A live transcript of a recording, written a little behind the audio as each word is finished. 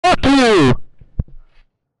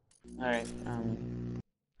Alright,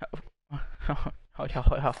 Oh,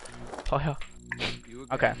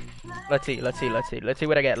 okay. Let's see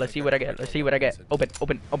what I get. Let's see what I get. Open.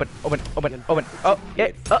 Oh,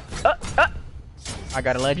 yeah. I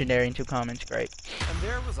got a legendary and 2 comments. Great. And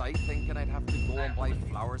there was I thinking I'd have to go and buy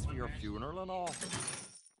flowers for your funeral and all.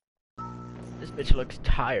 This bitch looks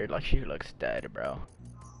tired, like she looks dead, bro.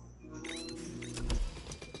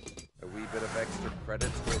 A wee bit of extra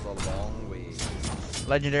credits goes a long way.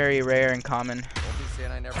 Legendary, rare, and common. Don't be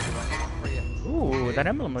saying I never do anything for you. Ooh, Okay? that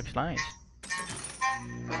emblem looks nice.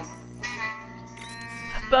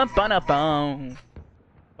 Bum bum bum.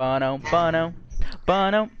 Bono bono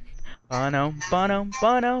bono bono bono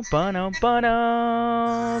bono bono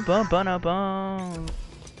bono bum bono bum.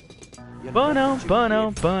 Bono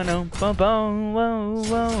bono bono bum bum whoa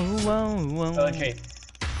whoa whoa. poetry.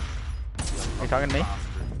 You talking to me?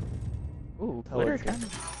 Ooh, glitter Poetry. cannon.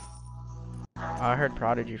 Oh, I heard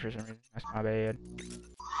Prodigy for some reason. That's my bad.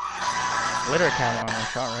 Glitter cannon on my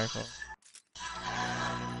shot rifle.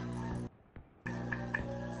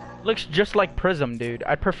 Looks just like Prism, dude.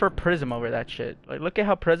 I'd prefer Prism over that shit. Like, look at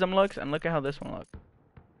how Prism looks, and look at how this one looks.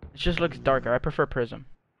 It just looks darker. I prefer Prism.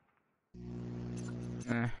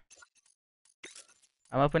 I'm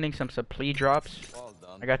opening some supply drops. Well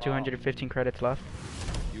done. I got 215 credits left.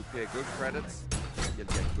 You pay good credits, you'll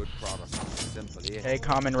get good products. Simple, eh? Hey,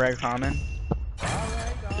 common, rare, common.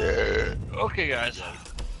 Yeah. Okay, guys.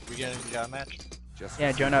 We got a match? Just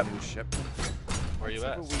Yeah, join up. new shipment. Where are you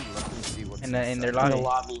at? Have a wee look and see what's In their inside. In lobby. the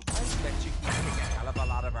lobby. I bet you can kick a hell of a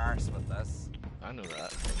lot of arse with this. I knew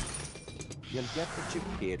that. You'll get what you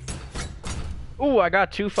paid for. Ooh, I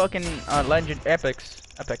got 2 fucking legend epics.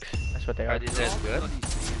 Epics. That's what they Are are. these guys good?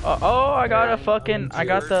 Oh, I got a fucking. I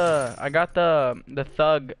got the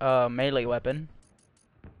thug melee weapon.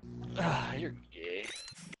 Ah, you're gay.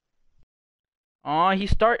 Oh, he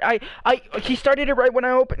started it right when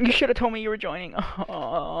I opened. You should have told me you were joining. Oh,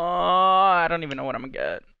 I don't even know what I'm gonna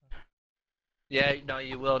get. Yeah, no,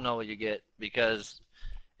 you will know what you get because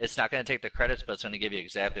it's not going to take the credits, but it's going to give you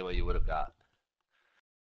exactly what you would have got.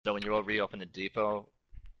 So when you reopen the depot,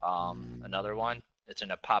 another one, it's going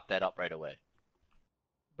to pop that up right away.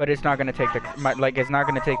 But it's not gonna take it's not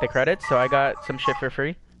gonna take the credits. So I got some shit for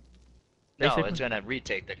free. No, Basically? it's going to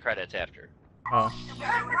retake the credits after. Oh.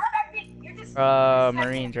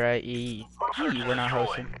 Marines, right? We're not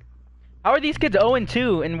hosting. How are these kids 0 and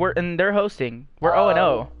 2 and they're hosting? We're 0 and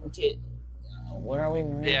 0. Okay. Where are we?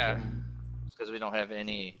 Yeah, it's because we don't have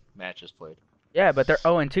any matches played. Yeah, but they're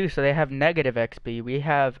 0 and 2, so they have negative XP. We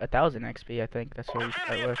have 1,000 XP, I think. That's what we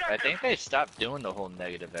start with. I think they stopped doing the whole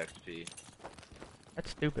negative XP. That's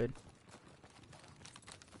stupid.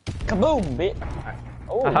 Kaboom, bitch.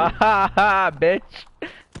 Oh. Ha ha ha, bitch.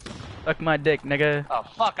 Suck my dick, nigga. Oh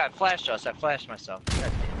fuck! I flashed us. I flashed myself.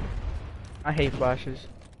 I hate flashes.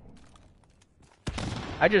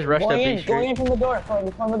 I just rushed up Going B in Street. from the door, from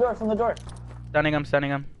the door. Stunning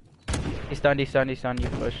him. He's stunned, you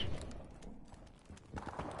push.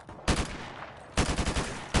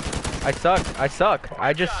 I suck.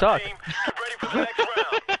 I just suck.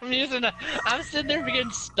 I'm sitting there getting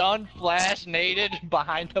stunned, flash, naded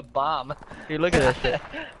behind a bomb. Dude, look at this shit.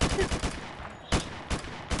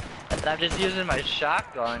 And I'm just using my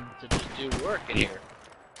shotgun to just do work in here.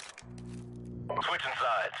 Switching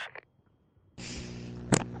sides.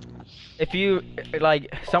 If you, like,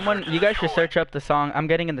 you guys should search up the song, I'm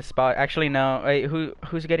getting in the spot. Actually, no. Wait,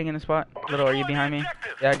 who's getting in the spot? Little, are you behind me?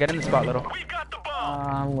 Yeah, get in the spot, Little. We got the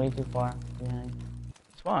bomb. I'm way too far behind.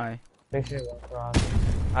 That's why. Picture one cross.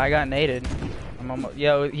 I got naded. I'm almost.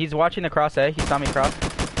 Yo, he's watching the cross A. He saw me cross.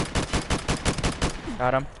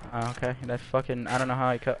 Got him. Oh, okay. That fucking. I don't know how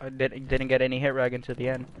I didn't get any hit rag until the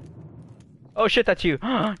end. Oh shit, that's you.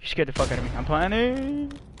 You scared the fuck out of me. I'm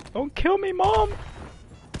planning. Don't kill me, mom.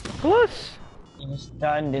 Plus. You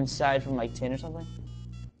stunned inside from like 10 or something?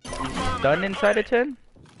 Stunned inside of 10?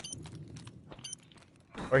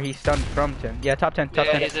 Or he's stunned from 10. Yeah, top 10. Top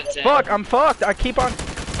Yeah, 10. he's at 10. Fuck, I'm fucked. I keep on.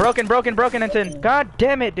 Broken and 10. God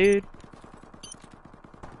damn it, dude.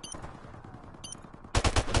 Good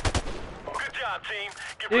job, team.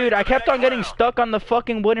 Get Dude, ready I for the kept next on getting round. stuck on the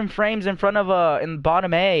fucking wooden frames in front of in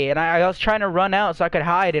bottom A, and I was trying to run out so I could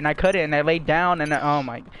hide, and I couldn't, and I laid down, and oh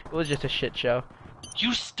my, it was just a shit show.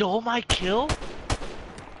 You stole my kill?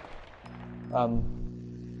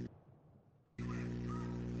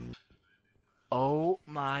 Oh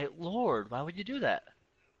my lord, why would you do that?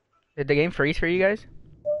 Did the game freeze for you guys?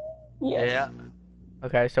 Yes. Yeah.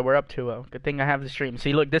 Okay, so we're up 2-0. Good thing I have the stream.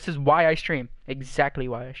 See, look, this is why I stream. Exactly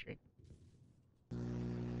why I stream.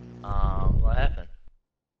 What happened?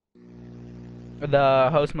 The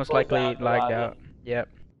host most Closed likely out the lagged lobby. out. Yep.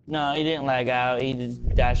 No, he didn't lag out. He just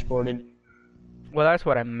dashboarded. Well, that's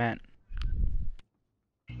what I meant.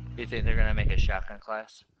 You think they're gonna make a shotgun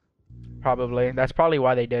class? Probably. That's probably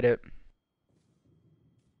why they did it.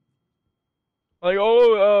 Like,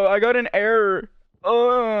 oh, I got an error.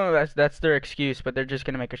 Oh, that's their excuse, but they're just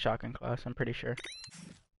gonna make a shotgun class. I'm pretty sure.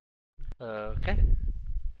 Okay.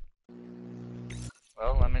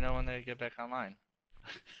 Well, let me know when they get back online.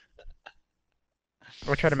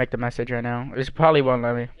 We'll try to make the message right now. It probably won't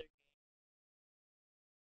let me.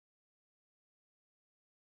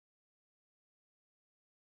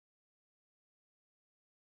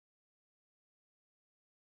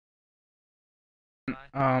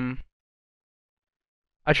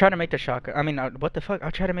 I try to make the shotgun. I mean, what the fuck?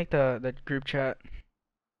 I'll try to make the group chat.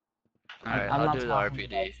 Alright, I'm I'll not do the talking RPD.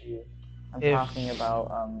 about you. I'm If- talking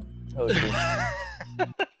about Toadie.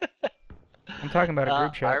 I'm talking about a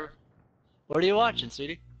group chat. What are you watching,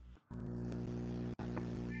 sweetie?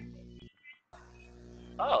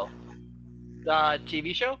 Oh. The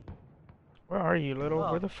TV show? Where are you, little?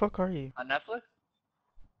 Oh. Where the fuck are you? On Netflix?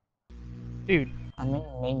 Dude, I'm in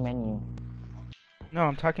the main menu. no,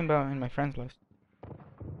 I'm talking about in my friends list.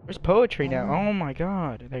 There's poetry now. Oh my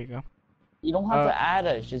god. There you go. You don't have to add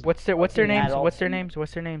us. Just What's their fucking names? add all What's their three. names?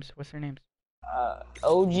 What's their names? What's their names?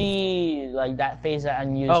 OG, like that phase that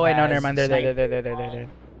unused. Oh wait, no, has never mind. Sniper There. One,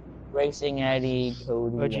 Racing Eddie,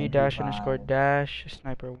 Cody. OG dash underscore dash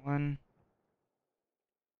sniper 1.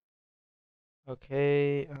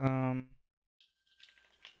 Okay, I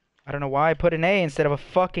don't know why I put an A instead of a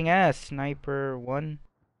fucking S. Sniper 1.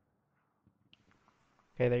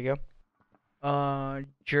 Okay, there you go.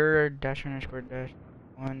 Jur dash underscore dash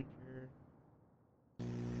 1. Jur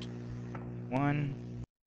 1.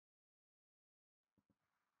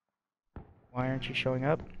 Why aren't you showing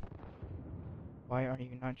up? Why are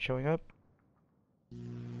you not showing up?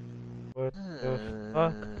 What the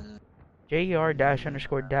fuck? JR dash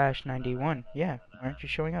underscore dash 91. Yeah, why aren't you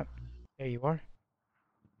showing up? There you are.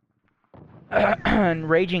 And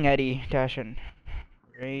Raging Eddie dash in.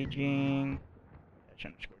 Raging dash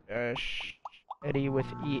underscore dash Eddie with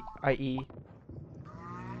IE.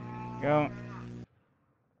 Go.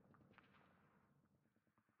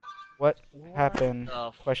 What happened?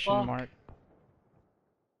 the Question fuck? mark.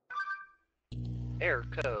 Error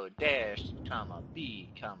code dash comma B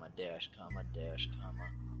comma dash comma dash comma.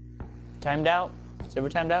 Timed out. Server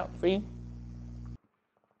timed out for you.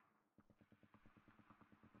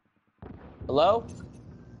 Hello?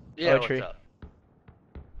 Yeah, Poetry. what's up?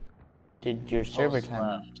 Did your server Post time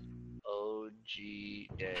out? left.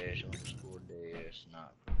 OG dash underscore dash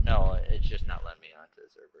not. No, it's just not letting me onto the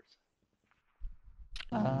servers.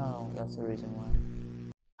 Oh, that's the reason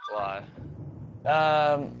Why?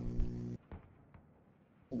 why.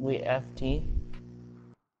 We FT.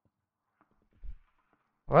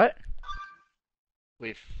 What?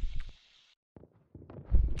 We've.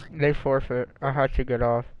 They forfeit. I had to get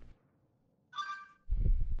off.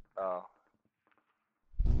 Oh.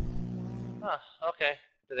 Huh, okay.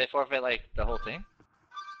 Did they forfeit like the whole thing?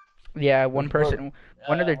 Yeah, one person,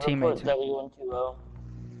 one of their teammates. W120.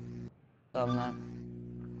 That.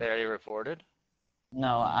 They already reported?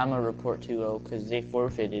 No, I'm a report 2-0 because they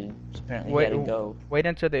forfeited. Apparently, they had to go. Wait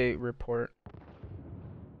until they report.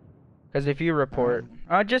 Because if you report,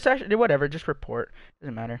 just actually whatever, just report.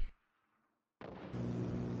 Doesn't matter.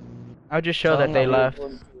 I'll just show that they left. Yeah,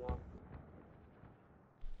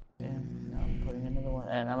 now I'm putting another one,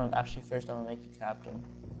 and I'm actually first. I'm gonna make you captain.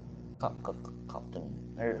 Captain.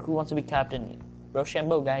 Or who wants to be captain?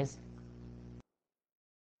 Rochambeau, guys.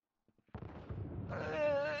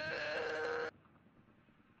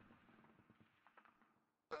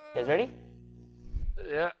 You guys ready?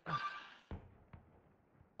 Yeah.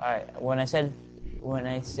 Alright, when I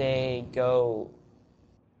say go,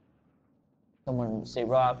 someone say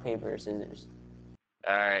rock, paper, scissors.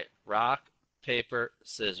 Alright. Rock, paper,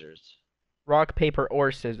 scissors. Rock, paper,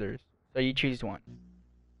 or scissors. So you choose one.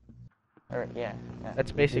 Or, yeah.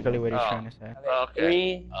 That's basically what he's Oh. trying to say.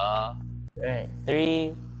 Okay. Alright,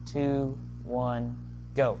 3, 2, 1,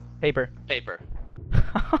 go. Paper. Paper.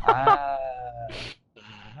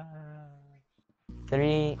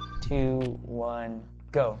 3, 2, 1,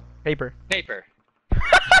 go. Paper. Paper.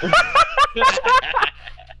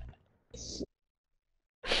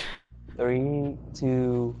 3,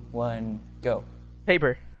 2, 1, go.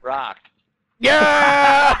 Paper. Rock.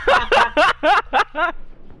 Yeah!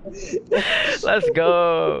 Let's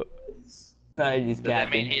go. Probably just Does that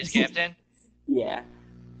mean captain. he's captain? Yeah.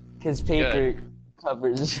 Because paper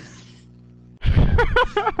covers.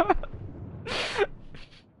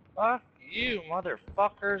 Fuck you,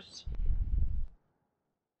 motherfuckers.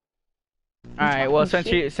 All right. Well,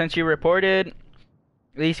 talking shit. since you reported,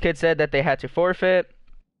 these kids said that they had to forfeit.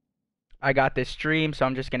 I got this stream, so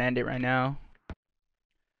I'm just gonna end it right now.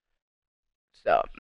 So.